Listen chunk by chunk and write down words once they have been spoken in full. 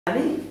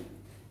అని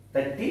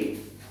తట్టి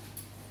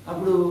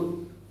అప్పుడు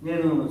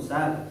నేను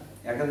సార్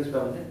ఎక్కడ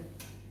తీసుకోవాలంటే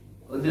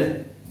వద్దులే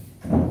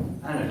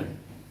అన్నాడు.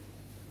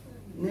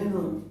 నేను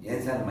ఏం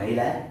సార్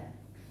మహిళ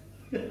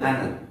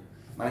అన్నాడు.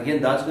 మనకేం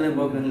దాచుకునే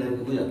పోకడం లేదు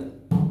పూజ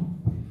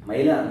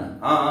మహిళ అన్నా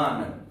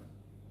అన్నాడు.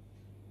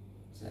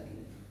 సరే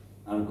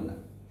అనుకున్నా.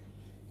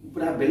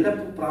 ఇప్పుడు ఆ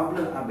బిల్డప్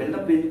ప్రాబ్లం, ఆ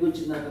బిల్డప్ ఎందుకు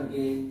వచ్చింది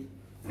అతనికి?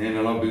 నేను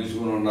ఎలా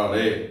బిగుసుకుని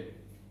ఉండాలి,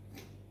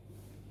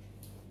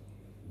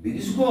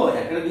 బిగుసుకో,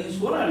 ఎక్కడ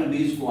బిగుసుకోవాలో అడిగి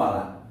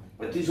బిగుసుకోవాలా,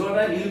 ప్రతి చోట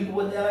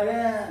నిలిపిపోతే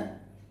అలాగే.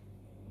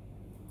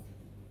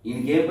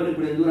 ఈయనకే పని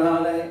ఇప్పుడు ఎందుకు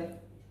రావాలి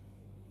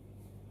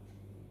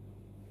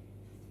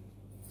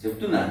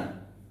చెప్తున్నా.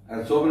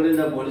 అక్కడ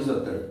సూపరింటెండెంట్ పోలీసు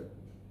వస్తాడు,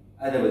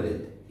 అదే పదే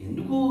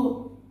ఎందుకు?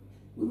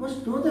 We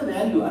must know the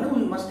value అని,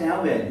 వీ మస్ట్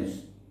హ్యావ్ వాల్యూస్.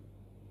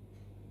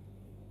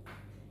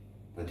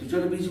 ప్రతి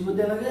చోట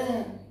బిగిసిపోతే అలాగే.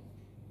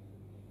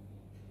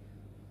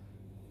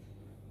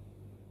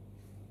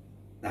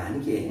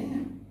 దానికే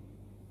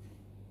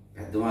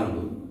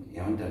పెద్దవాళ్ళు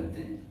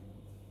ఏమంటారంటే,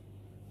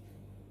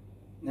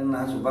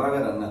 నిన్న సుబ్బారావు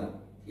గారు అన్నారు,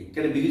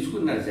 ఇక్కడ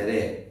బిగుసుకున్నాడు సరే,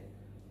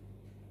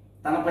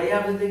 తన పై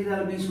ఆఫీస్ దగ్గర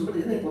అలా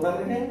బిగుసుకుంటాడు కదా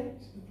కుదరదే.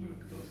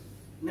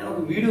 నేను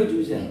ఒక వీడియో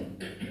చూశాను,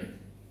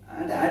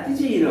 అంటే అతి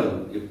చేయరాదు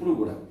ఎప్పుడు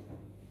కూడా.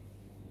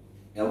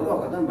 ఎవరో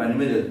ఒకతను బండి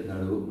మీద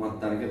వెళ్తున్నాడు,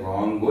 మొత్తానికి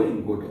రాంగో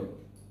ఇంకోటో,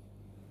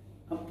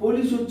 ఆ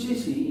పోలీసు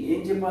వచ్చేసి ఏం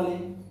చెప్పాలి,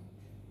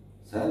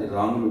 సార్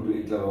రాంగ్ రూట్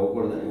ఇట్లా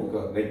అవ్వకూడదని ఒక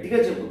గట్టిగా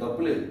చెప్పు,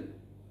 తప్పులేదు,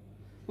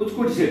 వచ్చి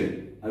కొట్టేసాడు.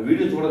 ఆ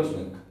వీడియో చూడొచ్చు.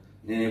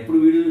 నేను ఎప్పుడు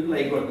వీడియో చూసి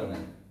లైక్ కొడతాను,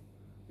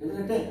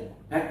 ఎందుకంటే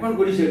బ్యాట్మన్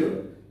కొట్టేశాడు.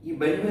 ఈ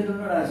బండి మీద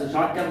ఉన్నాడు అసలు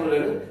షార్ట్ టెంపర్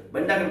లేడు,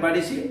 బండి అక్కడ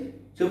పడేసి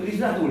చెప్పు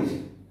తీసి అంత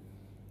కొట్టేసాడు.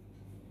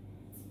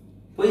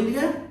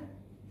 పోయిందిగా,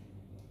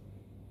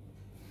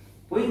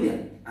 పోయింది.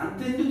 అంత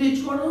ఎందుకు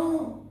తెచ్చుకోవడం?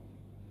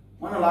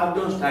 మన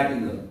లాక్డౌన్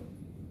స్టార్టింగ్లో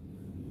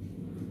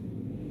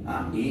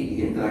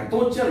ఏంటి రక్తం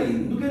వచ్చారు,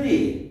 ఎందుకది?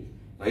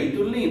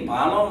 రైతుల్ని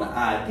పాలన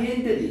అతి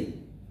ఏంటది?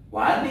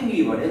 వార్నింగ్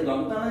ఇవ్వడే,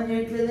 దొంగతనం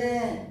చేయట్లేదే,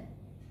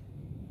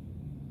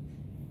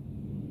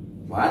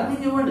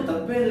 వార్నింగ్ ఇవ్వండి,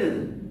 తప్పేం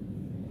లేదు.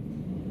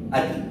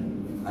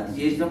 అది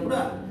చేసినప్పుడు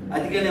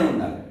అతిగానే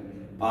ఉండాలి.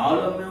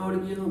 పాలు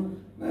అమ్మేవాడికి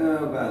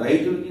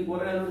రైతులకి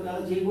కూరగాయలకి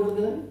అలా చేయకూడదు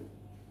కదా.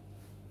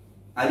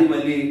 అది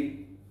మళ్ళీ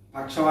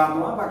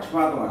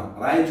పక్షపాతమా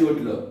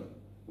రాయచోటిలో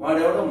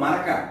వాడెవడో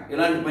మరక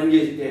ఇలాంటి పని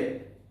చేస్తే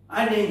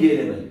ఆయన ఏం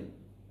చేయలేదు. మళ్ళీ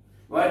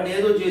వాడిని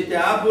ఏదో చేస్తే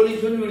ఆ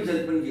పోలీసుని వీడు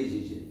సరి పని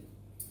చేసేసేది.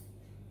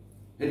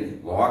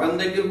 రోగం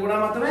దగ్గర కూడా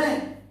మాత్రమే.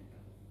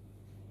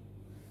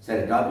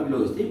 సరే, టాపిక్లో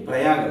వస్తే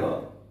ప్రయాగలో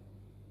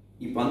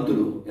ఈ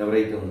పంతులు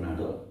ఎవరైతే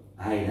ఉన్నాడో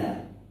ఆయన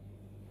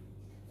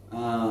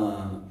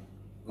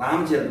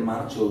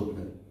రామచరితమానస్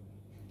చదువుతున్నారు.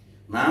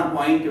 నా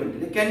పాయింట్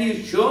ఏమిటంటే, can you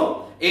show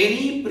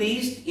any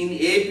priest in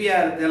AP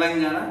are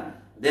Telangana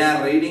they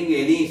are reading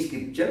any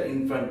scripture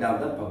in front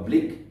of the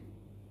public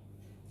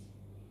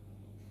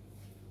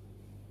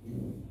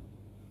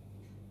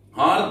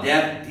are they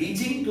are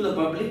teaching to the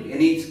public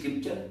any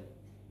scripture?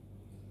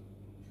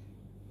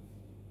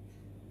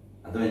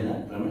 అర్థమైందా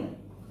రమణ?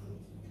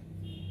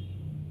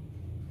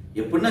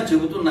 ఎప్పుడన్నా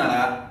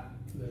చెబుతున్నారా?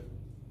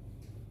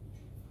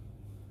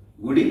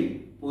 గుడి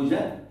పూజ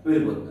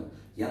వెళ్ళిపోతున్నారు.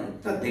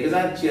 ఎంత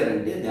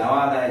దిగజార్చారంటే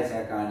దేవాదాయ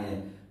శాఖ అనే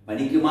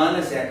పనికిమాల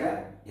శాఖ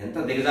ఎంత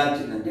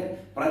దిగజార్చిందంటే,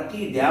 ప్రతి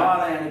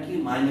దేవాలయానికి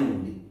మాన్యం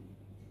ఉంది.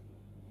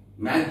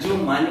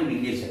 మ్యాక్సిమం మాన్యం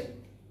మింగేశారు,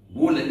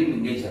 భూములన్నీ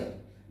మింగేశారు.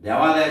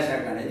 దేవాదాయ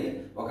శాఖ అనేది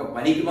ఒక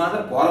పనికిమాల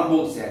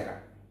పోరంబోకు శాఖ.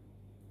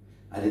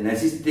 అది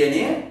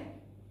నశిస్తేనే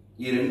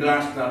ఈ రెండు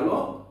రాష్ట్రాల్లో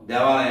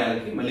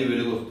దేవాలయాలకి మళ్ళీ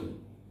వెలుగు వస్తుంది.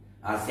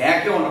 ఆ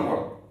శాఖే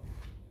ఉండకూడదు,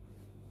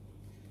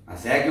 ఆ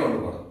శాఖే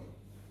ఉండకూడదు.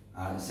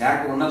 ఆ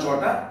శాఖ ఉన్న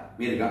చోట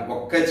మీరు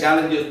ఒక్క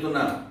ఛాలెంజ్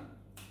చేస్తున్నాను,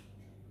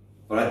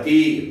 ప్రతి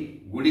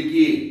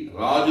గుడికి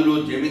రాజులు,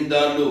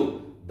 జమీందారులు,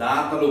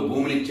 దాతలు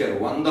భూములు ఇచ్చారు,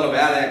 వందల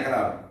వేల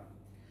ఎకరాలు.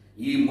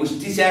 ఈ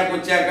ముష్టి శాఖ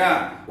వచ్చాక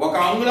ఒక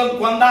అంగుళం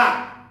కొందా,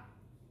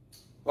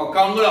 ఒక్క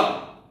అంగుళం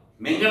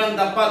మింగడం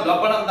తప్ప,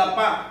 దొబ్బడం తప్ప,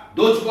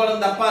 దోచుకోవడం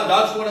తప్ప,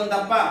 దాచుకోవడం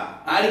తప్ప,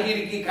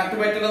 ఆడికి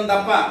కట్టబెట్టడం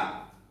తప్ప,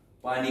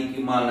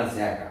 పనికి మాలిన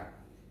శాఖ.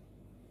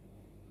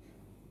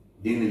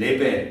 దీన్ని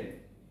లేపే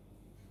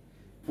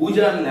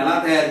పూజారులను ఎలా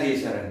తయారు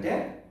చేశారంటే,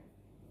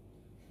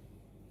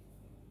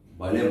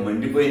 భలే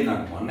మండిపోయింది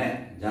నాకు మొన్నే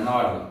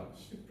జనవాడలో.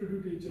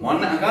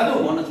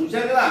 మొన్న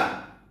చూశారు కదా,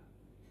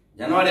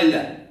 జనవాడ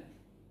వెళ్ళా.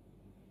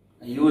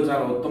 అయ్యో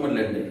చాలా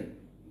ఉత్తములండి,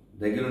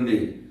 దగ్గరుండి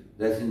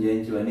దర్శనం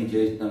చేయించి అన్నీ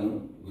చేయిస్తాను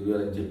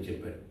గురుగారు అని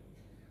చెప్పాడు.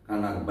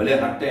 కానీ నాకు భలే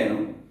హర్ట్ అయ్యాను,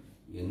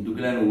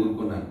 ఎందుకులేని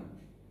ఊరుకున్నాను.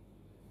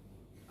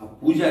 ఆ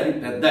పూజారి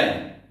పెద్ద ఆయన,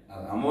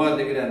 అమ్మవారి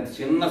దగ్గర అంత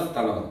చిన్న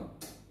స్థలం,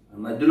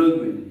 మధ్యలోకి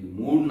వెళ్ళి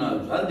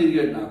 3-4 సార్లు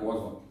తిరిగాడు నా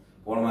కోసం.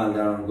 పూలమాల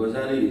తేవడానికి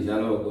ఒకసారి,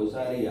 సెలవుకి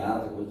ఒకసారి,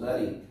 ఆరతికి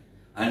ఒకసారి,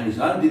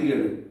 అన్నిసార్లు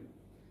తిరిగాడు.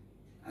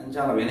 అని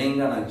చాలా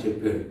వినయంగా నాకు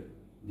చెప్పాడు,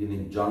 దీన్ని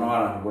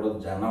జొన్నవాడ అనకూడదు,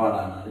 జొన్నవాడ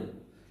అనాలి.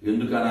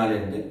 ఎందుకు అనాలి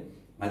అంటే,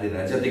 అది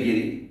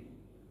రజతగిరి,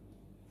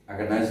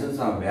 అక్కడ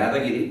నరసింహస్వామి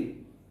వేదగిరి,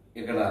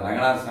 ఇక్కడ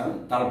రంగనాథ స్వామి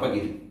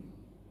తలపగిరి,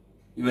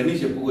 ఇవన్నీ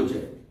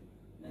చెప్పుకొచ్చాడు.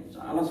 నేను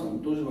చాలా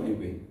సంతోషం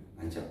అయిపోయింది.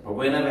 అని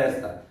చెప్పబోయినా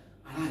వేస్తా,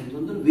 అలా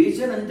 500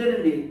 వేసాను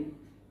అంతేనండి.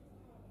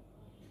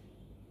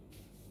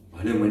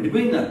 భలే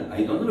మండిపోయింది నాకు.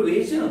 500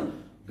 వేసాను,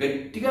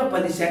 గట్టిగా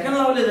 10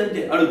 సెకండ్లు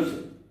అవ్వలేదంటే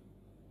అడుగుతాడు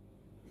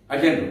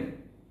అటెండర్.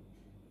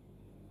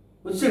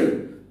 వచ్చాడు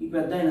ఈ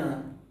పెద్ద ఆయన,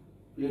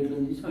 ప్లేట్లో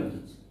తీసి వాడికి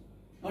ఇచ్చాడు,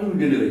 వాడు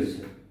గుడ్డెలో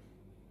వేసాడు.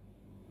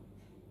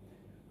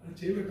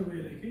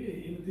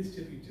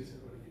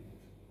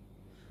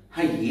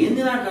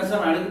 ఏంది నాకు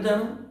అసలు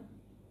అడుగుతాను,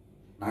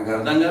 నాకు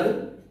అర్థం కాదు.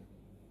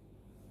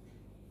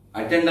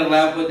 అటెండర్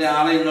లేకపోతే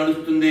ఆలయం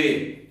నడుస్తుంది,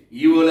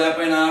 ఈవో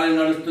లేకపోయినా ఆలయం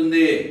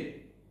నడుస్తుంది,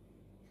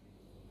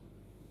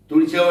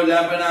 తుడిచేవాడు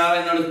లేకపోయినా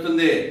ఆలయం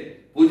నడుస్తుంది,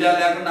 పూజ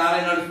లేకుండా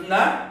ఆలయం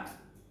నడుస్తుందా?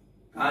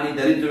 కానీ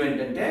దరిద్రం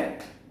ఏంటంటే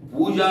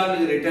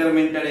పూజారులకి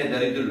రిటైర్మెంట్ అనే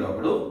దరిద్రుడు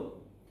ఒకడు,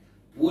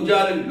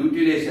 పూజారులకు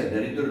డ్యూటీలు వేసే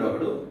దరిద్రుడు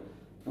ఒకడు,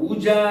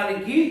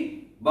 పూజారికి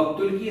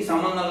భక్తులకి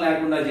సంబంధం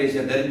లేకుండా చేసే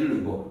దరిద్రుడు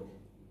ఇంకొకడు.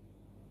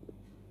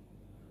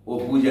 ఓ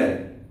పూజారి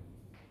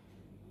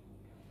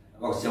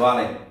ఒక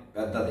శివాలయం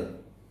పెద్దది.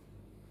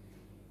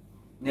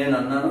 నేను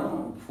అన్నాను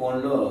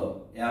ఫోన్లో,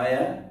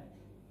 ఏమయ్యా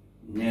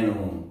నేను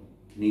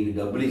నీకు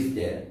డబ్బులు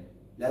ఇస్తే,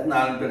 లేదా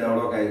నాలుగు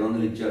ఎవడో ఒక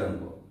 500 ఇచ్చాడు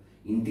అనుకో,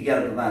 ఇంటికి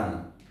వెళ్తుందా అన్న.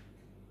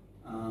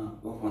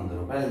 ఒక 100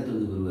 రూపాయలు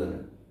వెళ్తుంది గురుగారు.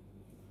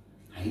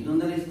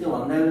 500 ఇస్తే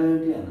 100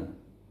 ఏమిటి అన్న.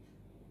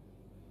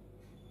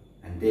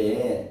 అంటే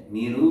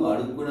మీరు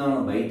అడుక్కునే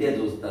వాళ్ళని బయటే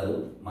చూస్తారు,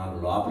 మాకు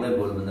లోపలే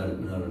బోర్డు మంది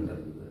అడుక్కునే వాళ్ళు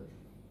ఉంటారు గురుగారు.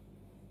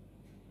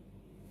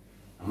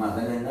 అమ్మ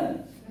అర్థమైందా?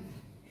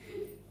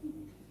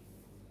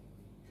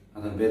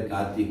 అతని పేరు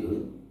కార్తీక్.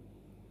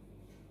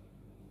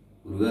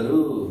 గురుగారు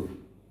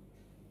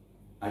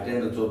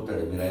అటెండర్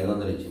చూపుతాడు, మీరు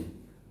 500 ఇచ్చింది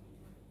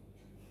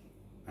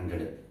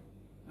అంటాడు,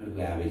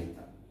 అడుగు 50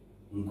 ఇస్తా.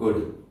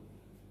 ఇంకోటి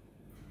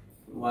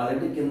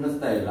వాళ్ళంటే కింద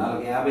స్థాయి,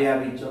 వాళ్ళకి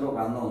 50 ఇచ్చాడు. ఒక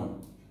అందం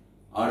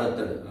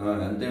ఆడొస్తాడు,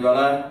 ఎంత ఇవాళ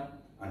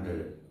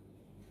అంటాడు.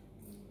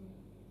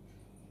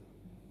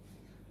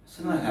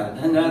 అసలు నాకు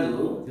అర్థం కాదు,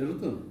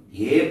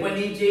 ఏ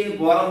పని చేయని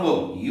పోరంబో.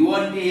 ఇవో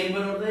అంటే ఏం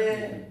పని ఉంటుంది?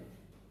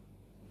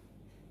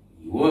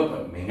 ఇవో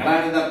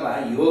మింగడానికి తప్ప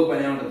ఇవో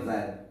పని ఉంటుంది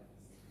సార్.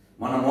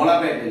 మొన్న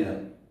మూలాపేట వెళ్ళాం,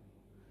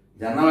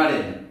 జన్నవాడ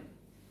వెళ్ళాం,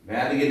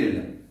 వేదగిరి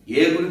వెళ్ళాం,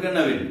 ఏ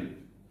గుడికన్నా వెళ్ళాం,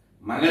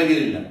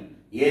 మంగళగిరి వెళ్ళాం.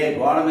 ఏ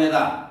గోడ మీద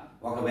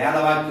ఒక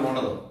వేదవాక్యం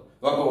ఉండదు,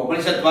 ఒక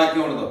ఉపనిషత్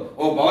వాక్యం ఉండదు,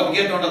 ఓ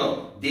భగవద్గీత ఉండదు.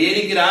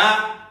 దేనికి రా?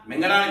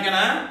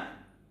 మింగడానికేనా?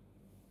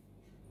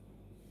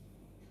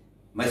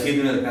 మసీదు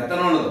మీద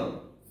పెత్తనం ఉండదు,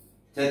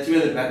 చర్చి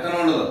మీద పెత్తనం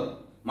ఉండదు.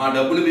 మా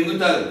డబ్బులు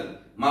మింగుతారు,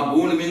 మా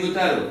భూములు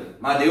మింగుతారు,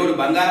 మా దేవుడు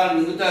బంగారాలు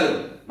మింగుతారు,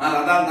 మా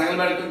రథాలు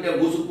తగలబెడుతుంటే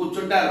బూసు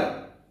కూర్చుంటారు.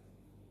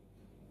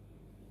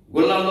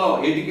 గుళ్ళల్లో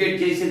ఎడ్యుకేట్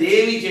చేసేది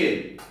ఏమీ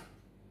చేయదు.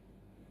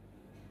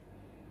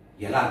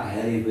 ఎలా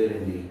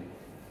తయారైపోయారండి?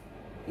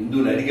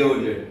 హిందువులు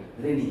అడిగేవాడు లేడు.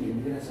 అరే నీకు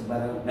ఎందుకు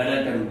సుబ్బారావు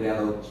నడంటాడు, నువ్వు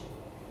ఎదవచ్చు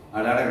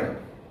ఆడు అడగడం.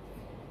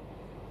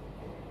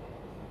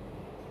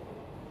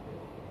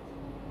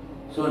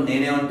 సో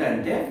నేనేమంటా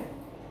అంటే,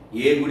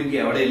 ఏ గుడికి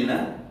ఎవడెళ్ళినా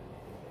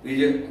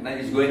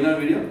ఇట్స్ గోయింగ్ ఆన్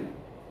వీడియో,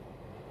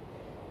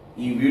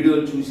 ఈ వీడియో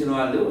చూసిన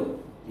వాళ్ళు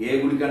ఏ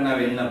గుడికన్నా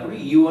వెళ్ళినప్పుడు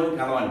ఈవోని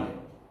కలవండి,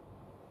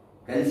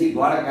 కలిసి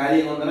గోడ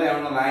ఖాళీగా ఉందరా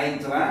ఏమన్నా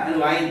రాయించరా అని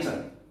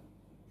వాయించాలి.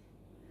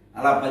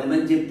 అలా 10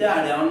 మంది చెప్తే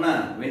ఆడేమన్నా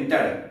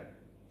వింటాడు.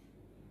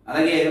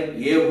 అలాగే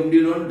ఏ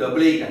హుండీలోనూ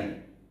డబ్బులు వేయకండి,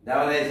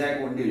 దేవాదాయ శాఖ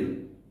హుండీలు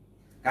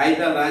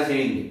కాగితాలు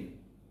రాసేయండి.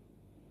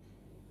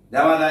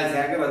 దేవాదాయ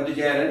శాఖ రద్దు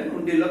చేయాలని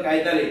హుండీల్లో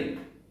కాగితాలు వేయండి,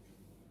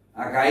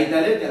 ఆ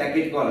కాగితాలే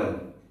లెక్కెట్టుకోవాలి.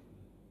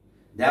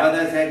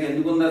 దేవాదాయ శాఖ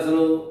ఎందుకుంది?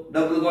 అసలు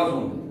డబ్బుల కోసం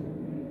ఉంది.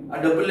 ఆ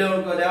డబ్బులు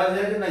లేవనుకో దేవాదాయ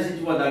శాఖ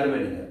నశించిపోతుంది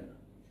ఆటోమేటిక్గా.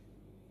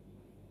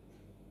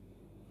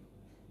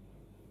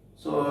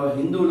 సో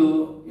హిందువులు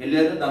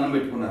వెళ్ళారు, దండం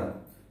పెట్టుకున్నారు.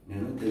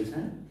 నేను తెలుసా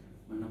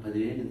మొన్న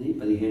 10,000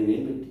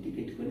 15,000 పెట్టి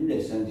టికెట్ కొని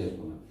దర్శనం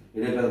చేసుకున్నాను.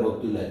 ఇదే పెద్ద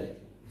భక్తులు అది.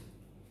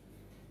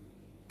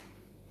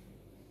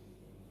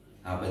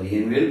 ఆ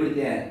 15,000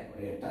 పెడితే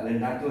 2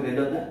 డాక్టర్లు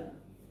రెడొద్దా?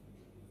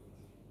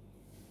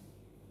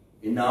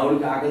 ఎన్ని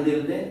ఆవులకి ఆకలి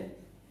తీరితే?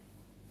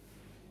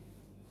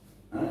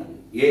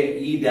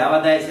 ఈ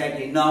దేవాదాయ శాఖ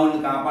ఎన్ని ఆవులను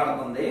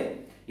కాపాడుతుంది,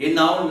 ఎన్ని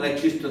ఆవులను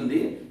రక్షిస్తుంది,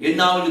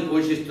 ఎన్ని ఆవులను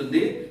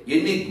పోషిస్తుంది,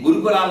 ఎన్ని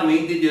గురుకులాలను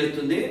మెయింటైన్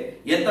చేస్తుంది,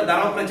 ఎంత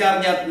ధర్మ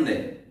ప్రచారం చేస్తుంది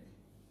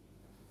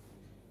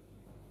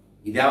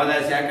ఈ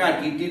దేవాదాయ శాఖ.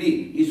 టీటీడీ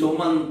ఈ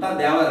సొమ్ము అంతా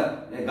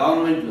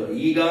గవర్నమెంట్లో,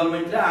 ఈ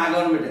గవర్నమెంట్లో ఆ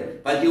గవర్నమెంట్,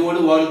 ప్రతి ఓడు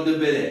వాడికి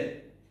దుబ్బేదే.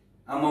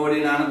 అమ్మఒడి,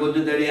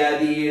 నాన్నకొద్దు తడి,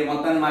 అది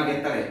మొత్తాన్ని మాకు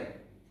ఎత్తలే,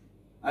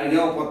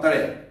 అడిగే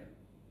కొత్తలే,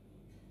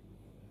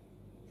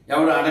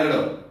 ఎవడు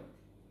అడగడు.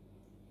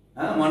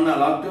 మొన్న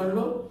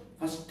లాక్డౌన్లో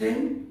first time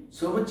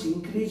so much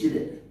increased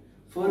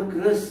 4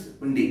 crores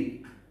ఉంది.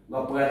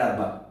 గొప్పగా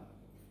డబ్బా.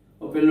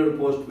 ఓ పిల్లడు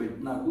పోస్ట్ పెట్టి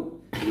నాకు,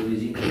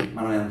 గురూజీ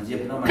మనం ఎంత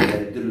చెప్పినా మన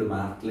దరిద్రులు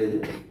మారట్లేదు,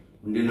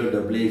 ఉండిలో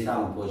డబ్బులు వేసి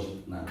ఆమె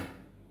పోషిస్తున్నాను.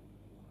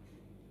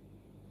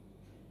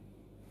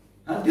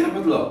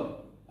 తిరుపతిలో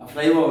ఆ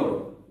ఫ్లైఓవర్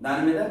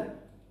దాని మీద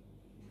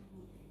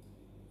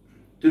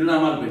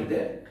తిరునామాలు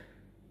పెడితే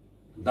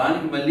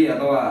దానికి మళ్ళీ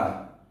అథవా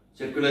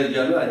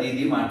సెక్యులరిజాలు అది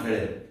ఇది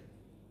మాట్లాడారు.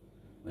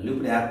 మళ్ళీ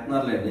ఇప్పుడు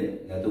వేస్తున్నారులేండి,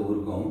 లేకపోతే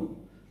ఊరుకోము.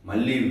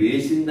 మళ్ళీ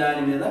వేసిన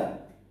దాని మీద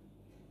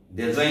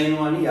డిజైన్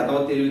అని ఎదవ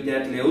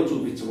తెలివితేటలు ఏవో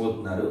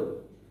చూపించబోతున్నారు.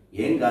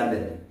 ఏం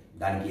కాదండి,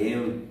 దానికి ఏం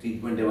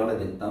ట్రీట్మెంట్ ఇవ్వాలో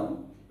చెప్తాం,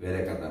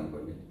 వేరే కథ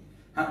అనుకోండి.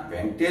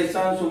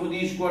 వెంకటేశ్వర సొమ్ము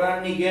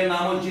తీసుకోవడానికి నీకేం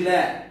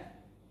నామోచిలే,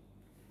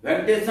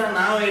 వెంకటేశ్వర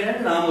నామైనా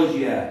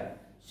నామోచియా.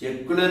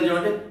 సెక్యులరిజం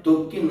అంటే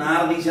తొక్కి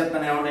నార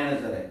తీసేస్తాను ఎవరైనా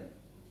సరే.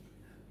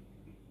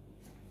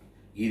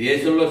 ఈ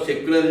దేశంలో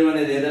సెక్యులరిజం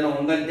అనేది ఏదైనా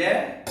ఉందంటే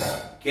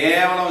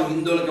కేవలం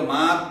హిందువులకు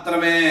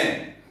మాత్రమే.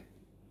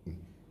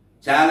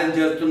 ఛాలెంజ్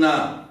చేస్తున్నా,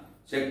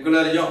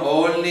 secularism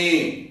only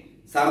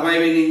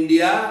survive in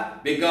India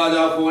because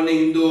of only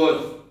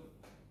Hindus.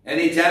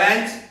 Any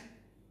challenge?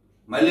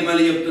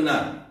 మళ్ళీ చెప్తున్నా,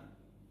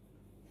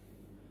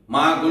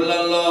 మా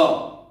గుళ్ళల్లో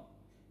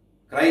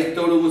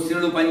క్రైస్తవుడు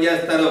ముస్లింలు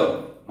పనిచేస్తారు,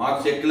 మాకు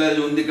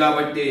సెక్యులరిజం ఉంది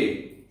కాబట్టి.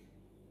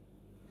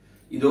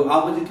 ఇది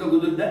ఆపోజిట్లో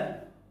కుదురుద్దా?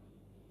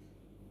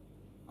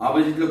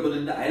 ఆపోజిట్లో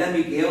కుదురుద్దా? అయినా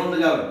మీకు ఏముంది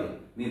కాబట్టి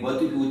మీ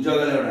బతుకి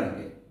ఉద్యోగాలు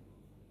ఇవ్వడానికి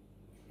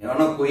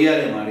ఏమన్నా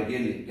కొయ్యాలి మాడికి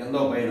వెళ్ళి కింద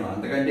పైన,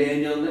 అంతకంటే ఏం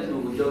చేస్తుంది?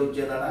 నువ్వు ఉద్యోగం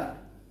ఇచ్చేదాడా?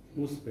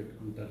 మూసి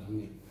పెట్టుకుంటారు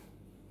అన్ని.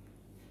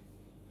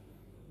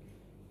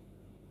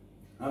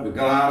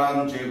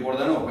 విగ్రహారాధన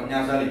చేయకూడదని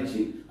ఉపన్యాసాలు ఇచ్చి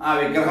ఆ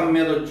విగ్రహం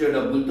మీద వచ్చే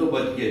డబ్బులతో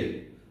బతికేది.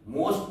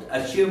 Most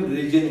achieved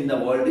religion in the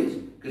world is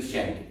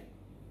Christianity.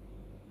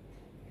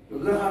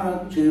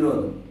 విగ్రహారాధన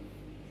చేయరాదు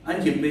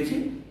అని చెప్పేసి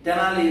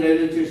తెనాలి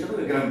రైల్వే స్టేషన్లో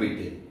విగ్రహం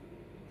పెట్టేది.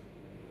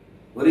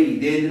 ఒరే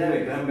ఇదేదిరా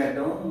విగ్రహం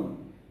పెట్టడం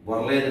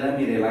బొరలేదురా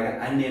మీరు ఇలాగ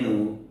అని నేను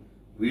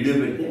వీడియో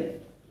పెడితే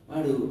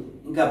వాడు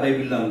ఇంకా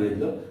బైబిల్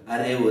లాంగ్వేజ్లో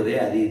అరే ఒరే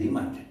అది ఇది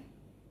మాట్లాడి,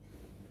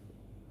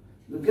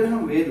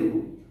 విగ్రహం వేరు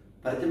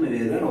ప్రతిమ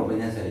వేరు అని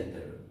ఉపన్యాసాలు ఇస్తాడు.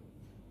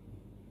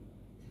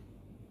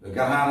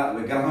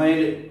 విగ్రహం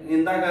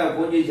ఇందాక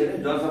ఫోన్ చేశాడు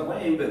జోసఫ్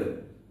ఏం పేరు,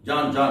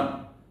 జాన్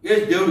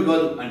ఏసు దేవుడు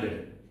కాదు అంటాడు.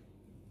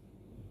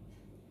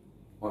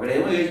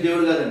 ఒకడేమో ఏసు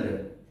దేవుడు కాదు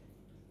అంటాడు,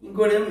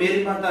 ఇంకోటేమో మేరీ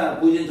మాత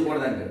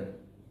పూజించకూడదు అంటాడు.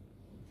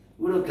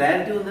 ఇప్పుడు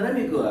క్లారిటీ ఉందనా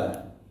మీకు?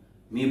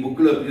 మీ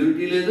బుక్లో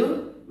ప్యూరిటీ లేదు,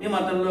 మీ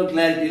మతంలో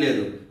క్లారిటీ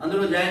లేదు,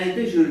 అందులో జాయిన్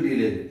అయితే ష్యూరిటీ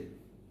లేదు.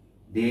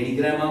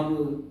 దేనికిరా మాకు?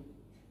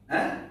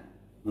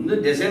 ముందు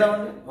డిసైడ్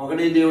అవ్వండి.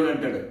 ఒకడే దేవుడు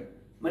అంటాడు,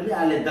 మళ్ళీ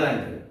వాళ్ళిద్దరు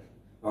అంటాడు.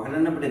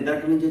 ఒకడన్నప్పుడు ఇద్దరు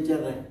అక్కడి నుంచి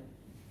వచ్చారా?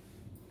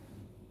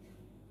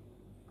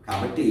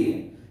 కాబట్టి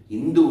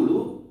హిందువులు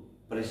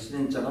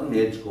ప్రశ్నించడం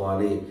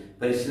నేర్చుకోవాలి.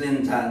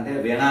 ప్రశ్నించాలంటే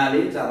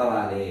వినాలి,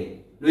 చదవాలి.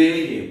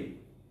 నువ్వేమీ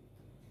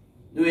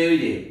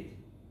చేయవు.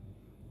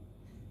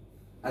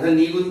 అసలు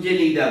నీ గురించే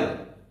నీకు కాదు.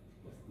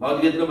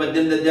 భగవద్గీతలో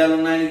 18 అధ్యాయాలు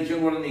ఉన్నాయనే విషయం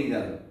కూడా నీకు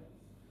కాదు.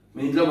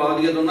 మీ ఇంట్లో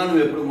భగవద్గీత ఉన్నా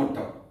నువ్వు ఎప్పుడు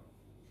ముట్టవు.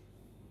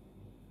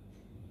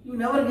 You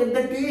never get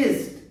the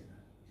taste.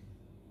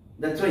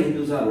 That's why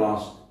Hindus are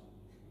last.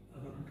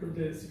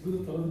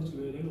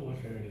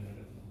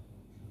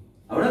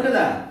 అవునా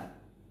కదా?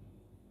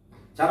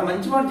 చాలా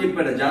మంచి మాట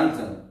చెప్పాడు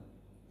జాన్సన్.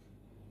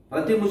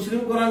 ప్రతి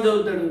ముస్లిం ఖురాన్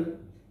చదువుతాడు,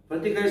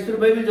 ప్రతి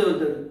క్రైస్తవుడు బైబిల్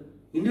చదువుతాడు,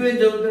 హిందూ ఏం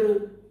చదువుతాడు?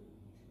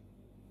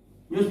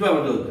 న్యూస్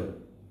పేపర్ చదువుతాడు.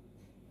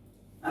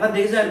 అలా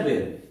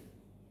దిగజారిపోయారు.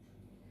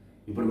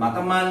 ఇప్పుడు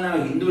మతం మారిన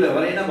హిందువులు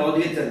ఎవరైనా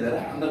భౌతికత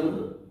చదివారా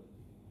అంతకుముందు?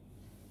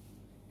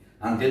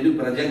 అంతెందుకు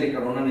ప్రజెంట్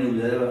ఇక్కడ ఉన్న నేను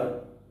చదివా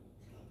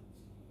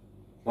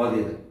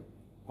భౌతికత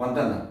కొంత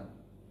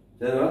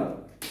చదివా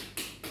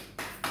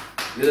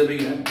ఏదో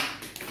బిగిన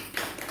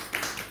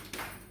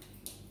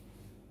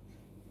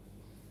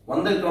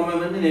 190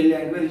 మందిని వెళ్ళి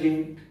ఎంక్వైరీ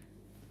చేయండి.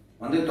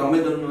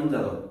 199 మంది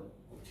చదవరు.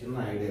 చిన్న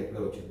ఐడియా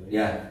ఎప్పుడో వచ్చింది.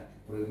 యా,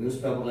 ఇప్పుడు న్యూస్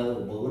పేపర్ లేదు,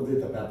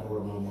 భగవద్గీత పేపర్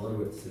కూడా మనం మొదలు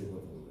పెట్టి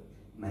సరిపోతుంది.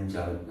 మంచి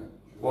ఆలోచన.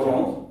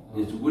 పూర్వం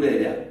ఇట్స్ గుడ్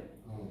ఐడియా.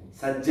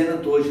 సజ్జన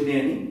తోషిని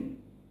అని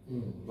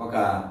ఒక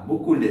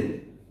బుక్ ఉండేది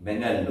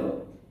బెంగాలీలో,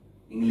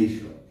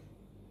 ఇంగ్లీష్లో.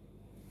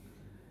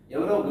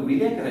 ఎవరో ఒక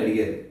విలేకరు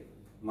అడిగారు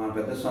మా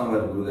పెద్ద స్వామి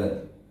వారి గురుగారు,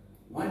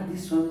 what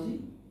this Swamiji,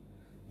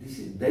 this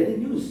is daily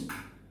news,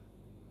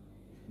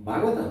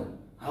 Bhagavatam,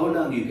 how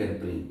long you can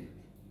print?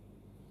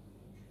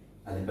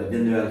 అది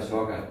 18,000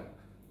 శ్లోకాలు.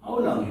 How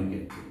long you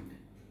can print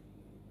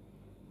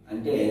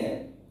అంటే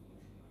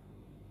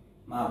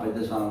మా పెద్ద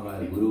స్వామి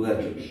వారి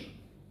గురువుగారు చెప్పి,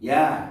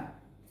 యా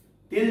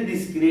టిల్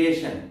దిస్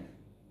క్రియేషన్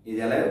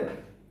ఇది ఎలా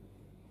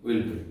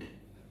విల్ ప్రింట్.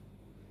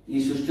 ఈ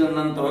సృష్టి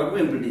ఉన్నంత వరకు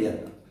మేము ప్రింట్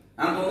చేస్తాం.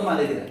 అంతుంది మా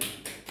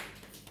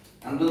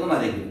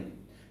దగ్గర.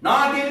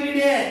 Not every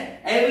day,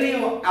 every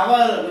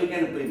hour we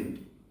can print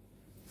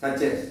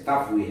such a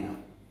stuff we have.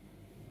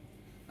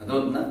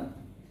 అదవుతుందా?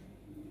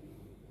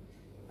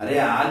 అరే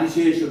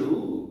ఆదిశేషుడు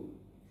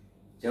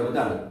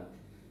చెబుతాడు,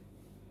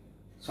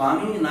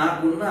 స్వామి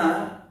నాకున్న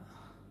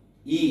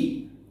ఈ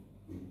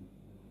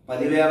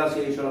 10,000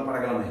 శేషుల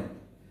పడగలమే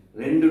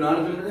 2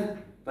 నాలుగులు కదా,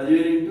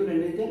 10,000 ఇంటూ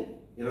 2 అయితే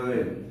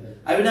 20,000.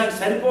 అవి నాకు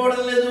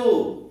సరిపోవడం లేదు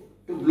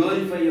టు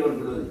గ్లోరిఫై యువర్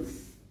గ్లోరీస్.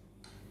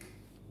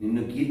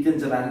 నిన్ను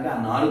కీర్తించడానికి ఆ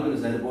 4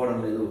 సరిపోవడం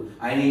లేదు.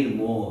 I need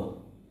more.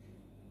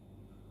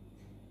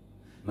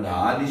 మరి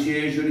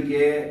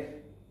ఆదిశేషుడికే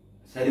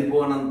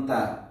సరిపోనంత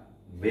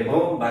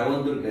విభవం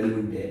భగవంతుడు కలిగి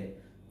ఉంటే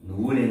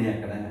నువ్వు నేనే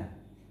అక్కడ.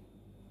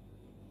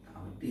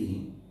 కాబట్టి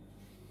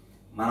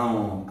మనం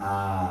ఆ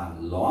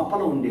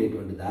లోపల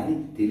ఉండేటువంటి దాన్ని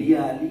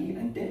తెలియాలి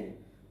అంటే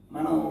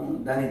మనం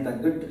దానికి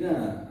తగ్గట్టుగా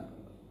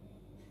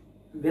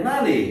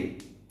వినాలి.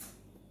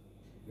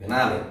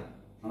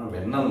 మనం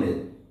వినడం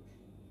లేదు.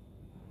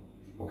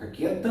 ఒక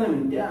కీర్తన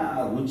వింటే ఆ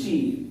రుచి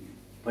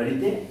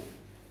పడితే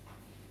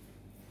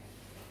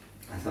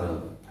అసలు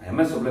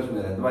ఎంఎస్ సుబ్బలక్ష్మి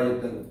గారు ఎంత బాగా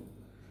చెప్తారు.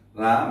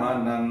 రామ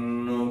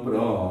నన్ను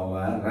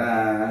బ్రోవరా,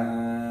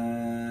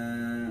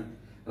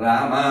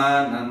 రామ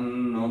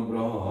నన్ను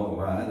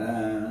బ్రోవరా,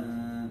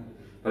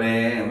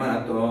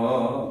 ప్రేమతో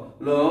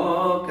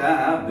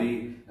లోకాభి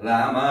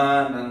రామ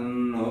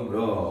నన్ను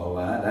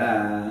బ్రోవరా.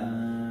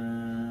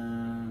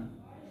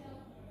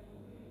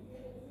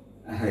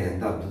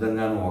 ఎంత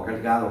అద్భుతంగానూ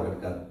ఒకటి కాదు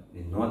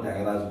ఎన్నో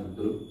త్యాగరాజు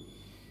కృతులు,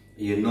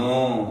 ఎన్నో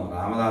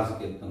రామదాస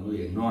కీర్తనలు,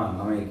 ఎన్నో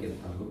అన్నమయ్య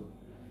కీర్తనలు,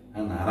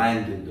 నారాయణ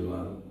తీర్థులు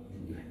వారు,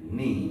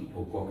 ఇవన్నీ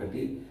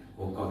ఒక్కొక్కటి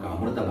ఒక్కొక్క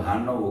అమృత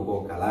భాండం,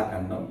 ఒక్కొక్క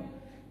కళాఖండం.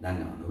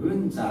 దాన్ని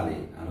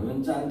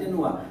అనుభవించాలంటే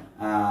నువ్వు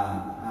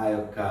ఆ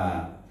యొక్క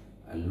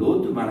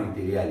లోతు మనకు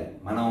తెలియాలి.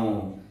 మనం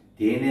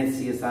తేనె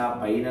సీసా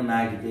పైన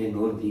నాకితే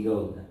నోరు తీగ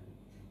అవుద్దా?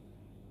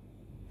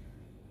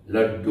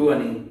 లడ్డు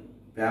అని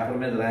పేపర్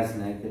మీద రాసి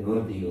నాకితే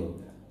నోరు తీగ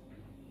అవుద్దా?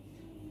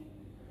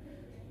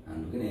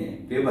 అందుకని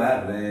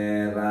పిబరే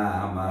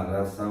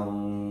రామరసం,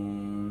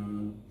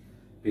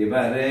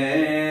 పిబరే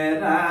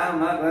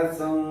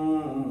రామరసం,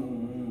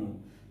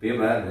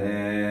 పిబరే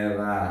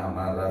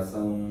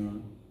రామరసం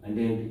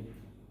అంటే ఏంటి?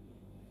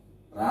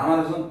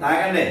 రామరసం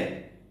తాగండి,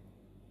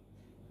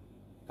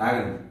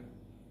 తాగండి,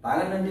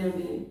 తాగండి అంటే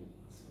ఏంటి?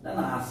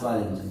 దాన్ని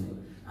ఆస్వాదించండి.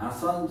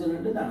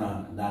 ఆస్వాదించాలంటే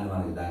దాన్ని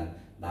మనకి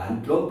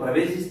దాంట్లో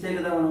ప్రవేశిస్తే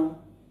కదా మనం.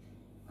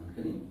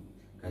 అందుకని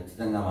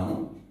ఖచ్చితంగా మనం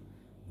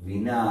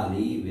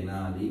వినాలి.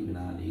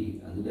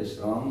 అందుకే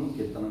శ్రవణం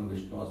కీర్తనం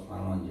విష్ణు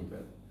స్మరణం అని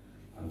చెప్పారు.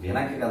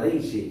 వినక కదా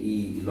ఈ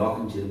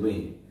లోకం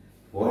చెడిపోయింది.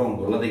 పూర్వం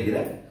గుళ్ళ దగ్గర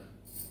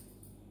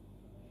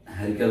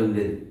హరికథ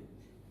ఉండేది,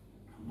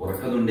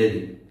 బుర్రకథ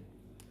ఉండేది,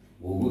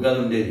 ఒగ్గు కథ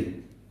ఉండేది.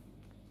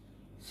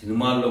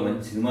 సినిమాల్లో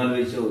మంచి సినిమాలు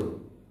వేసేవారు,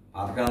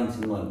 పాతకాలం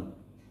సినిమాలు.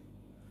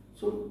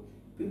 So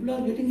people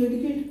are getting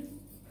educated.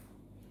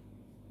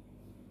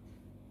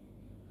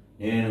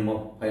 నేను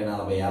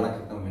 30-40 ఏళ్ల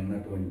క్రితం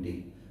విన్నటువంటి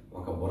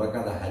ఒక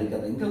బుర్రకథ,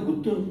 హరికథ ఇంకా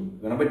గుర్తుంది.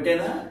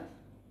 వినబట్టేనా?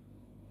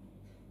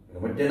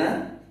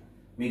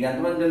 మీకు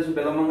ఎంతమంది తెలుసు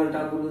బిల్లమంగళ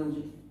ఠాకూర్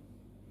గురించి?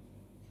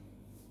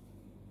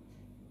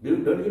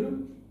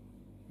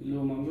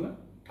 బిల్లమంగళ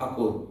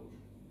ఠాకూర్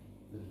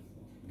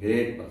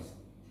గ్రేట్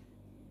పర్సన్,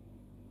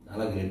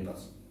 చాలా గ్రేట్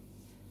పర్సన్.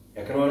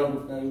 ఎక్కడ వాడు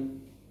అనుకుంటున్నారు?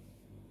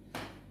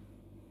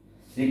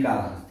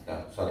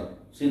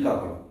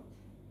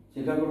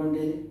 శ్రీకాకుళం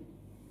అంటే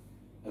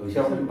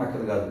విశాఖపట్నం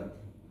పక్కన కాదు,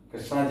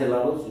 కృష్ణా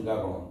జిల్లాలో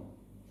శ్రీకాకుళం.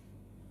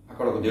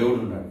 అక్కడ ఒక దేవుడు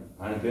ఉన్నాడు,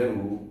 ఆయన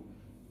పేరు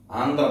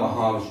ఆంధ్ర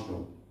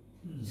మహావిష్ణువు.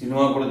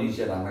 సినిమా కూడా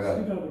తీశారు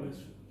అన్నగారు.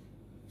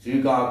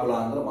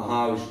 శ్రీకాకుళాంధ్ర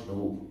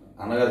మహావిష్ణువు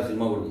అన్నగారు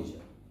సినిమా కూడా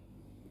తీశారు.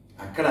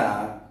 అక్కడ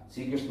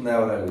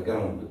శ్రీకృష్ణదేవరాయల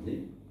విగ్రహం ఉంటుంది.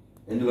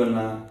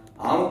 ఎందుకన్నా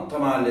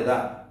ఆముక్తమాల్యద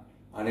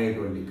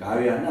అనేటువంటి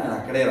కావ్యాన్ని ఆయన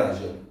అక్కడే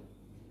రాశారు.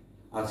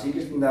 ఆ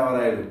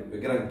శ్రీకృష్ణదేవరాయలు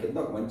విగ్రహం కింద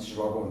ఒక మంచి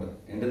శ్లోకం ఉంటుంది.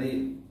 ఏంటది?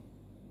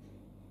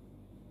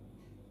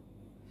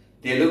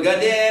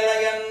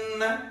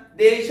 తెలుగదేలయన్న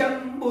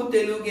దేశంబు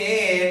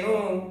తెలుగేను,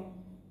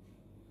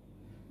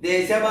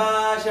 దేశ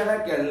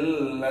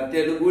భాషలకెల్ల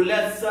తెలుగు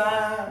లెస్స.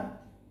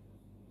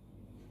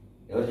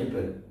 ఎవరు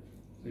చెప్పారు?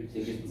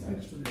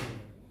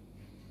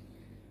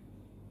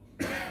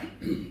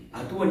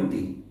 అటువంటి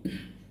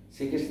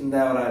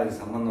శ్రీకృష్ణదేవరాయలకి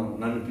సంబంధం.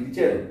 నన్ను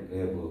పిలిచారు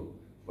రేపు,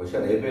 బహుశా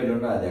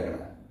రేపేళ్ళుండో అది అక్కడ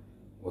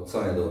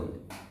ఉత్సవం ఏదో ఉంది.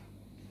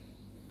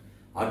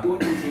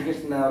 అటువంటి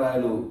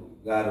శ్రీకృష్ణదేవరాయలు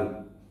గారు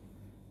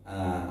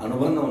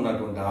అనుబంధం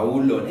ఉన్నటువంటి ఆ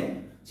ఊళ్ళోనే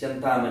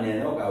చింతామణి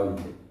అనే ఒక ఆవిడ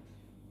ఉంది.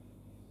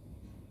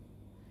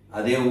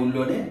 అదే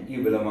ఊళ్ళోనే ఈ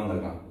బిల్లమంగళ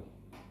ఠాకూర్.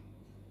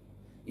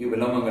 ఈ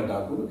బిల్లమంగళ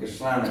ఠాకూర్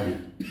కృష్ణానది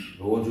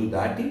రోజు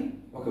దాటి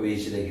ఒక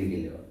వేశ్య దగ్గరికి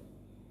వెళ్ళేవాడు.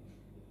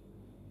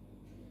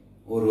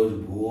 ఓ రోజు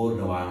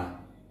బోర్న వాన,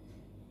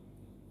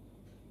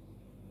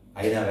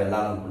 అయినా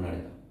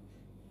వెళ్ళాలనుకున్నాడు.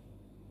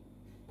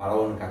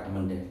 పడవను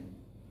కట్టమంటే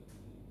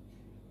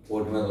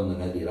పోటు మీద ఉంది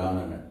నది,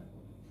 రానన్నాడు.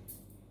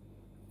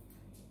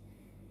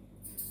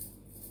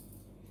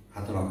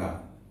 అతను ఒక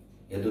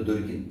ఎద్దు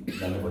దొరికింది,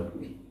 దాన్ని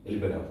పట్టుకుని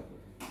వెళ్ళిపోయాడు.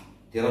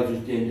 తీరా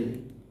చూస్తే ఏంటిది?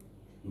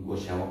 ఇంకో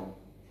శవం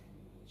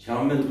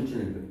మీద కూర్చొని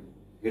వెళ్ళిపోయాడు.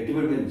 గట్టి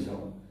పడిపోయింది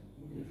శవం.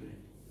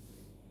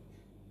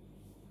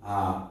 ఆ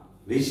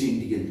వేసి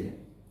ఇంటికి వెళ్తే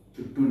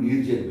చుట్టూ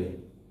నీరు చేరిపోయింది.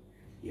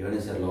 ఏమైనా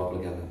సరే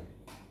లోపలికి వెళ్ళాలి.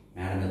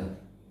 మేడ మీద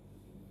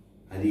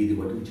అది ఇది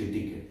పట్టుకుని చెట్టు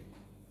ఎక్కాడు.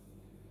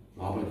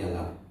 లోపలికి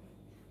వెళ్ళాలి,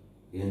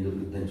 ఏం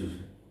దొరుకుతుందని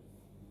చూశాడు.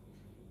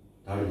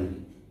 తాడు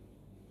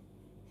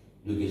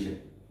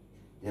దూకేశాడు.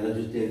 ఎలా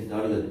చూస్తే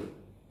తాడు కదా,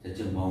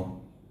 చచ్చిన పాము.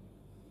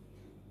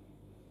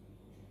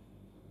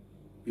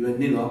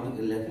 ఇవన్నీ లోపలికి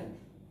వెళ్ళాక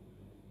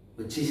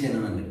వచ్చేసాను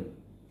అన్నాడు.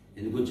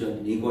 ఎందుకు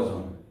వచ్చావంటే నీకోసం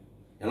అన్నాడు.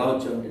 ఎలా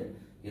వచ్చావంటే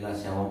ఇలా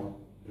శవం,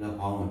 ఇలా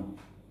పాము.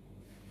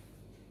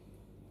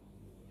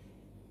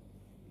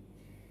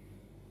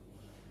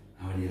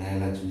 ఆవిడ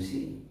ఇలా చూసి,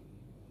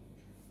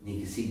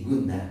 నీకు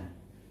సిగ్గుందా,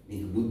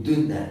 నీకు బుద్ధి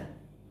ఉందా?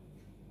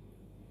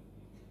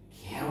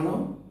 కేవలం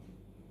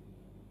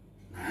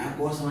నా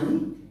కోసమని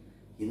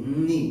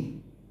ఎన్ని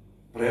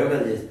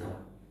ప్రయోగాలు చేస్తావా,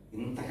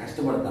 ఇంత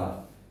కష్టపడతావా?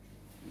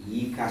 ఈ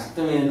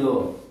కష్టం ఏదో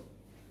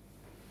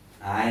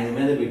ఆయన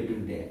మీద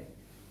పెట్టుంటే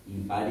ఈ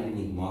పాటికి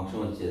నీకు మోక్షం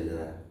వచ్చేది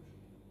కదా.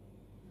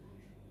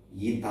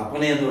 ఈ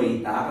తపనేదో ఈ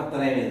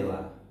తాపత్రయం ఏదో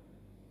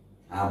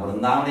ఆ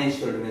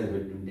బృందావనేశ్వరుడి మీద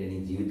పెట్టుంటే నీ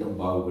జీవితం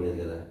బాగుపడేది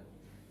కదా.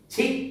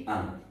 ఛీ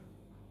అన్న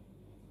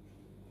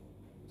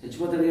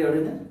చచ్చిపోతాడు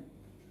ఎవడైనా.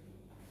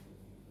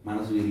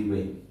 మనసు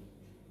విరిగిపోయింది.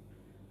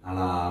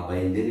 అలా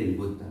బయలుదేరి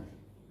వెళ్ళిపోతున్నాను.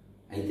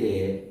 అయితే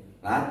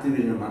రాత్రి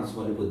వెళ్ళిన మనసు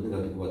మళ్ళీ పొద్దున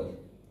కట్టుకుపోద్ది.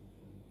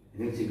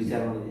 ఎందుకంటే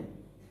సిగ్గుచారం ఉన్నది.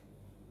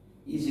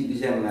 ఈ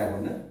సిగ్గుచారం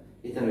లేకుండా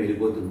ఇతను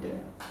వెళ్ళిపోతుంటే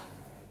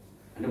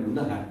అంటే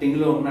ముందు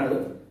హట్టింగ్లో ఉన్నాడు,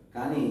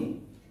 కానీ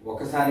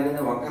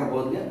ఒకసారిగానే వంకర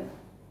పోతుగా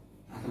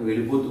అతను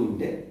వెళ్ళిపోతూ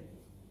ఉంటే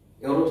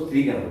ఎవరో స్త్రీ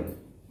కనబడింది.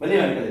 మళ్ళీ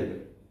వెనకాల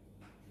వెళ్ళిపోయాడు.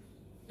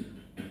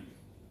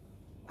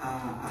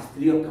 ఆ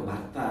స్త్రీ యొక్క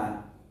భర్త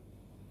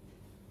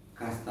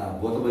కాస్త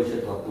భూత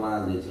భవిష్యత్తు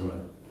వర్తమానాలు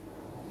తెచ్చినవాడు.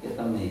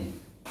 ఇతన్ని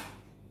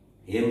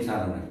ఏం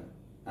సార్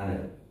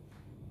అన్నాడు.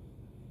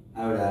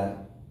 ఆవిడ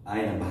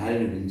ఆయన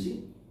భార్యను పిలిచి,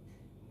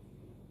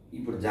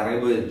 ఇప్పుడు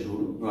జరగబోయేది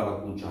చూడు, నువ్వు అలా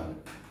కూర్చోాలి.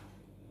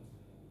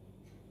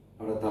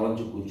 ఆవిడ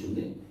తలంచు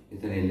కూర్చుంది.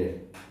 ఇతను వెళ్ళాడు.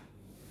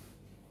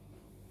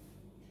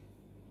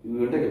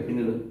 ఇవి ఉంటాయి కదా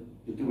పిన్నులు,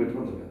 జుట్టు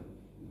పెట్టుకుంటారు కదా.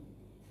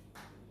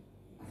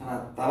 అతను ఆ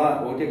తల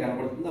ఒకటే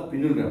కనపడుతుంది, ఆ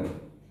పిన్నులు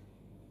కనపడుతుంది.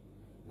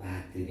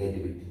 రాత్రి గడ్డి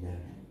పెట్టింది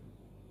ఆవిడ.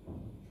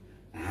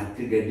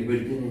 రాత్రి గడ్డి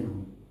పెడితే నేను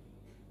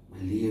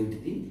మళ్ళీ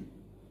ఏమిటిది,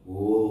 ఓ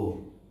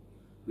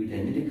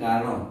వీటన్నిటి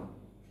కారణం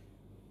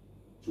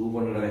చూపు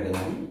ఉండడమే కదా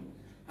అని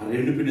ఆ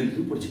 2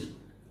 పిన్నులతో పొడిచి.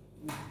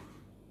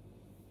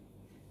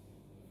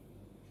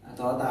 ఆ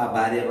తర్వాత ఆ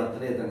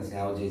భార్యాభర్తలు ఇతను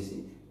సేవ చేసి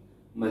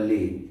మళ్ళీ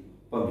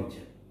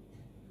పంపించాడు.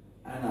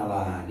 ఆయన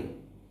అలాగే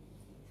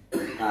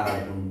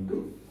ఆరాడుకుంటూ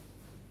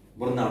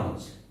బృందావనం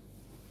వచ్చాడు.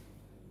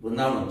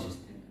 బృందావనం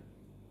వచ్చేస్తే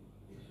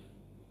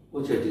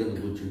ఓ చెట్టు కింద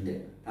కూర్చుంటే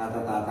తాత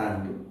తాత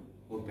అంటూ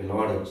ఓ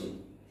పిల్లవాడు వచ్చి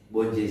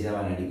భోజనం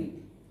చేసావని అడిగి,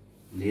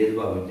 లేదు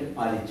బాబు అంటే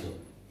పాలిచ్చావు.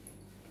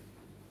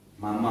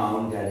 మా అమ్మ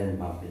ఆవును గాడని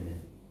పంపింది.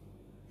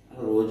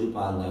 అలా రోజు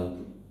పాలు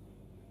తాగుతూ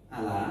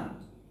అలా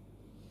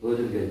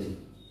రోజులు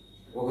గడిచింది.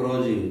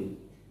 ఒకరోజు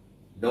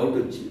డౌట్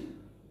వచ్చి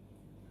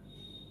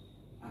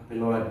ఆ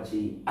పిల్లవాడు వచ్చి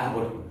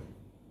పట్టుకున్నాడు.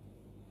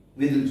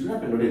 విధులుచుకుని ఆ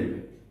పిల్లడు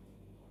వెళ్ళిపోయాడు.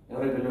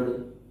 ఎవరి పిల్లడు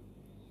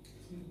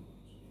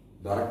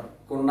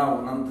దొరకకుండా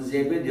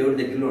ఉన్నంతసేపే దేవుడి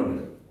దగ్గరలో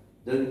ఉండడు.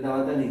 దొరికిన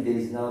తర్వాత నీకు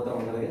తెలిసిన తర్వాత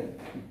ఉండదుగా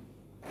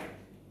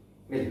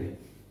వెళ్ళిపోయాడు.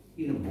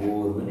 ఈయన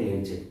బోరుమని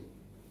ఏడ్చాడు.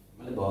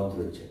 మళ్ళీ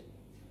భగవంతుడు వచ్చాడు.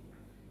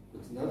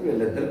 వచ్చిన తర్వాత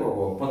వీళ్ళిద్దరికి ఒక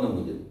ఒప్పందం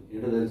కుదిరింది.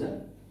 ఏంటో తెలుసా,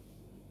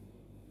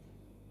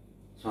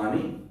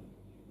 స్వామి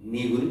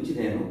నీ గురించి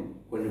నేను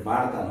కొన్ని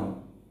పాడతాను,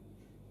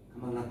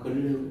 మరి నాకు కళ్ళు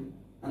లేవు,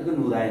 అందుకని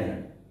నువ్వు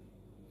రాయన్నాడు.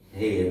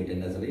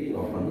 ఏమిటండి అసలు ఈ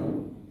ఒప్పందం?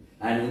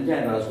 ఆయన గురించి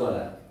ఆయన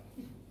రాసుకోవాలా.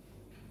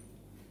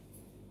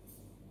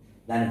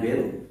 దాని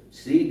పేరు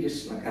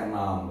శ్రీకృష్ణ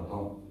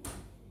కర్ణామృతం.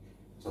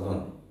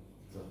 చదవండి,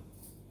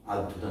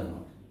 అద్భుతం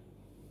అన్నమాట.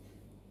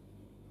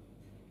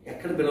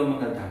 ఎక్కడ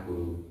పిలవమన్నారు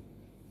ఠాకూరు,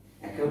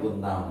 ఎక్కడ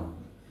బృందావనం,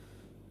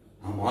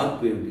 ఆ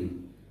మార్పు ఏమిటి,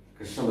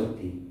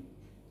 కృష్ణభక్తి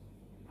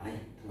అలా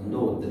ఎంతమందో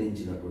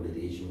ఉద్ధరించినటువంటి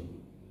దేశం.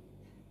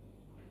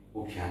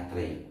 ఓ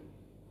క్షేత్రయ్య,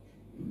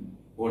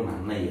 ఓ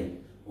నన్నయ్య,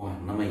 ఓ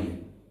అన్నమయ్య,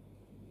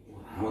 ఓ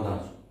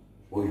రామదాసు,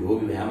 ఓ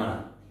యోగి వేమన,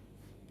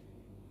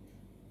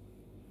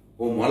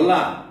 ఓ మొల్ల,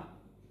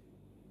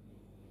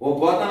 ఓ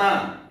పోతన.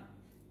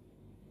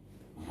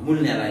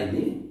 మామూలు నేల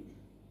ఇది?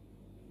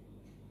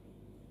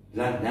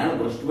 ఇలాంటి జ్ఞానం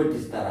భ్రష్టు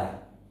పట్టిస్తారా?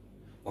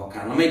 ఒక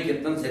అన్నమయ్య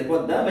కీర్తన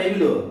సరిపోద్దా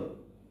బైబిల్?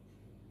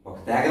 ఒక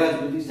త్యాగరాజు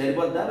గురించి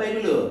సరిపోద్దా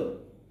బైబిల్?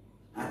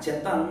 ఆ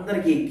చెత్త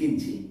అందరికీ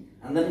ఎక్కించి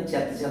అందరినీ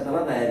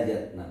చెత్తలా తయారు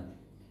చేస్తున్నారు,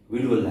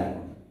 విలువలు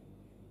లేకుండా.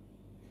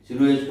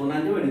 సిలువ వేసుకున్నా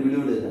అంటే వాడి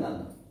విలువ లేదని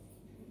అర్థం.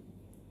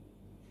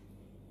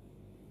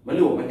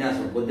 మళ్ళీ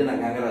ఉపన్యాసం పొద్దున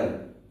గంగరాజు,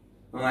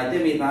 అయితే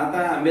మీ తాత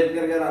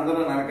అంబేద్కర్ గారు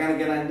అందరూ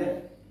నరకానికేనా అంటే,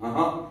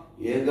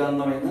 ఏ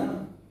గ్రంథమైనా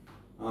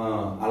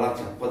అలా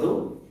చెప్పదు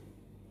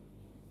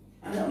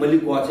అని మళ్ళీ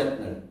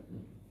కోచెత్తున్నాడు.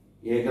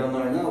 ఏ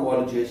గ్రంథమైనా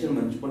వాళ్ళు చేసిన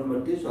మంచి పని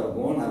బట్టి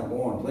స్వర్గం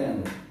నరకం ఉంటుంది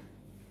అన్నాడు.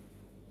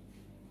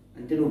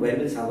 అంటే నువ్వు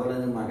బైబిల్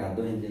చదవలేదని మాకు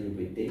అర్థమైంది. నువ్వు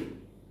పెట్టి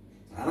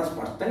చాలా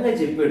స్పష్టంగా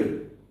చెప్పాడు.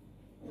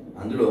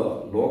 అందులో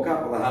లోకా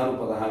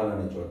 16:16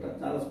 అనే చోట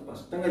చాలా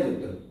స్పష్టంగా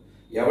చెప్తాడు,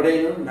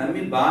 ఎవడైనా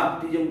నమ్మి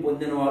బాప్టిజం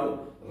పొందినవాడు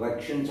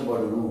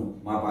రక్షించబడును,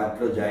 మా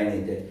పార్టీలో జాయిన్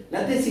అయితే,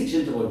 లేకపోతే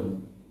శిక్షించబడును.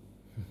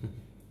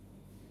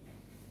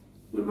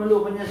 ఇప్పుడు మళ్ళీ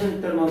ఉపన్యాసం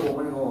ఇస్తాడు మాకు,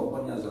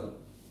 ఉపన్యాసం.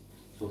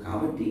 సో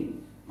కాబట్టి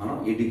మనం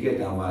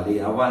ఎడ్యుకేట్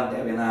అవ్వాలంటే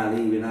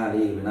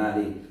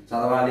వినాలి,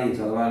 చదవాలి,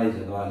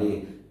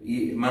 ఈ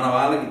మన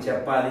వాళ్ళకి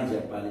చెప్పాలి.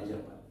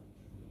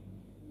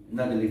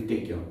 ఇందాక లిఫ్ట్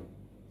ఎక్కాం,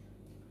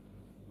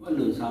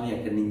 వాళ్ళు స్వామి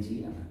ఎక్కడి నుంచి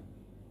అని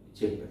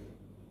చెప్పాడు.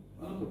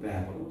 వాళ్ళకు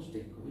పేపరు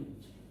స్టిక్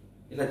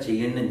ఇలా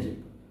చెయ్యండి అని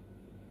చెప్పాడు.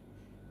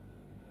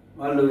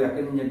 వాళ్ళు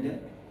ఎక్కడి నుంచి అంటే,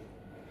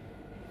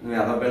 నువ్వు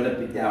ఎర్ర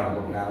బిల్డప్ ఇస్తే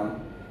ఆవిడకొపకారం,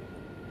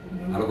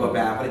 వాళ్ళకో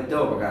పేపర్ ఇస్తే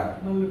ఉపకారం.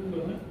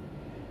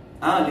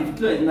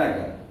 లిఫ్ట్లో ఇందాక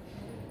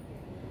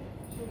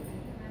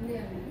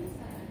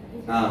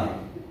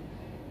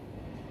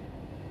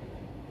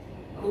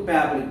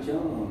పేపర్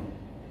ఇచ్చాం.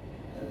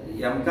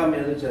 ఎంకా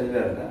మీద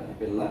చదివారట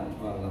పిల్ల,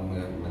 వాళ్ళ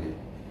అమ్మగారు. మరి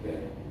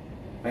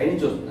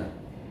పైనుంచి వస్తున్నారు,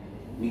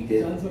 మీకు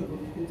తెలుసు.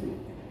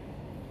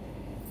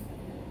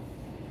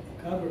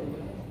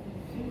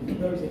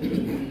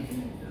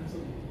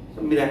 సో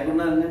మీరు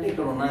ఎక్కడున్నారంటే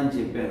ఇక్కడ ఉన్నారని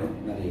చెప్పాను,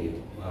 మరి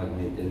వాళ్ళకి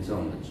మీరు తెలిసే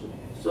ఉండొచ్చు.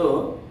 సో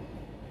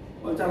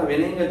వాళ్ళు చాలా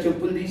వినయంగా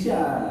చెప్పులు తీసి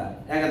ఆ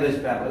ఏకాదశి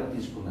పేపర్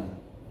తీసుకున్నారు.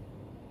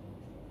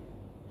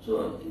 So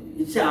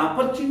it's a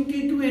opportunity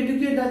to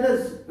educate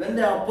others when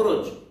they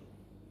approach.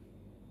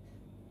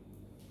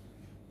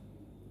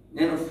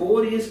 నేను 4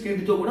 years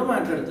కిడ్తో కూడా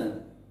మాట్లాడతాను.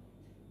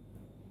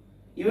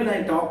 Even I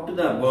talk to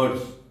the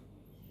birds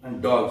and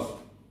dogs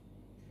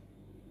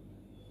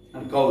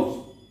and cows.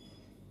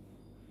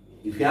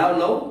 If you have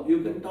love you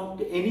can talk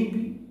to any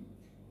be.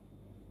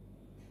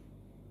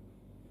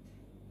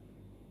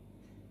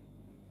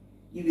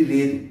 ఇది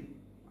లేదు.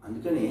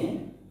 అందుకని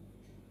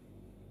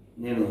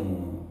నేను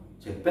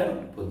చెప్పాను,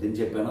 పొద్దున్న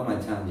చెప్పాను,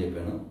 మధ్యాహ్నం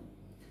చెప్పాను,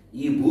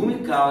 ఈ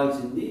భూమికి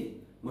కావాల్సింది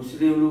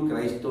ముస్లింలు,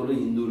 క్రైస్తవులు,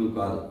 హిందువులు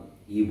కాదు.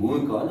 ఈ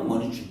భూమికి కావాలి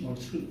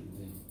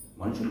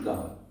మనుషులు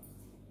కావాలి.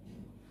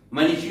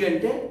 మనిషి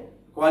అంటే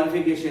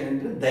క్వాలిఫికేషన్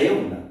అంటే దయ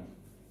ఉండాలి.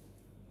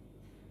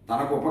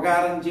 తనకు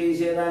ఉపకారం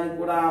చేసేదానికి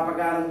కూడా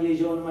అపకారం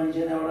చేసేవాడు మనిషి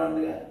అని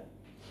ఎవడగా.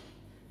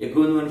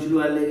 ఎక్కువ మంది మనుషులు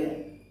వాళ్ళేగా.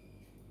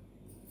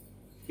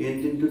 ఏం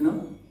తింటున్నాం?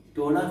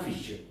 Tuna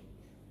fish.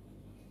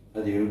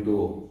 అదేమిటో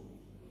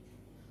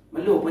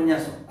మళ్ళీ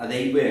ఉపన్యాసం అది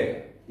అయిపోయాక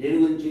దేని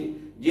గురించి?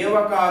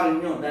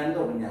 జీవకారుణ్యం, దానితో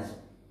ఉపన్యాసం.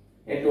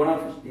 టోనా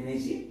ఫిష్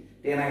తినేసి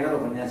టీనా గారు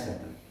ఉపన్యాసం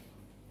పెట్టాలి.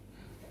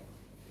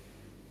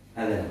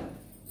 అదే అన్నమాట.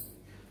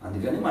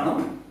 అందుకని మనం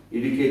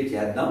ఎడ్యుకేట్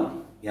చేద్దాం.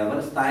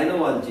 ఎవరి స్థాయిలో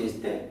వాళ్ళు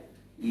చేస్తే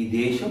ఈ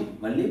దేశం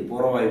మళ్ళీ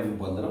పూర్వవైపు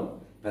పొందడం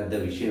పెద్ద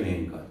విషయం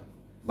ఏం కాదు.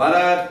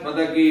 భారత్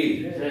మాతాకి.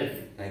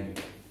 Thank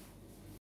you.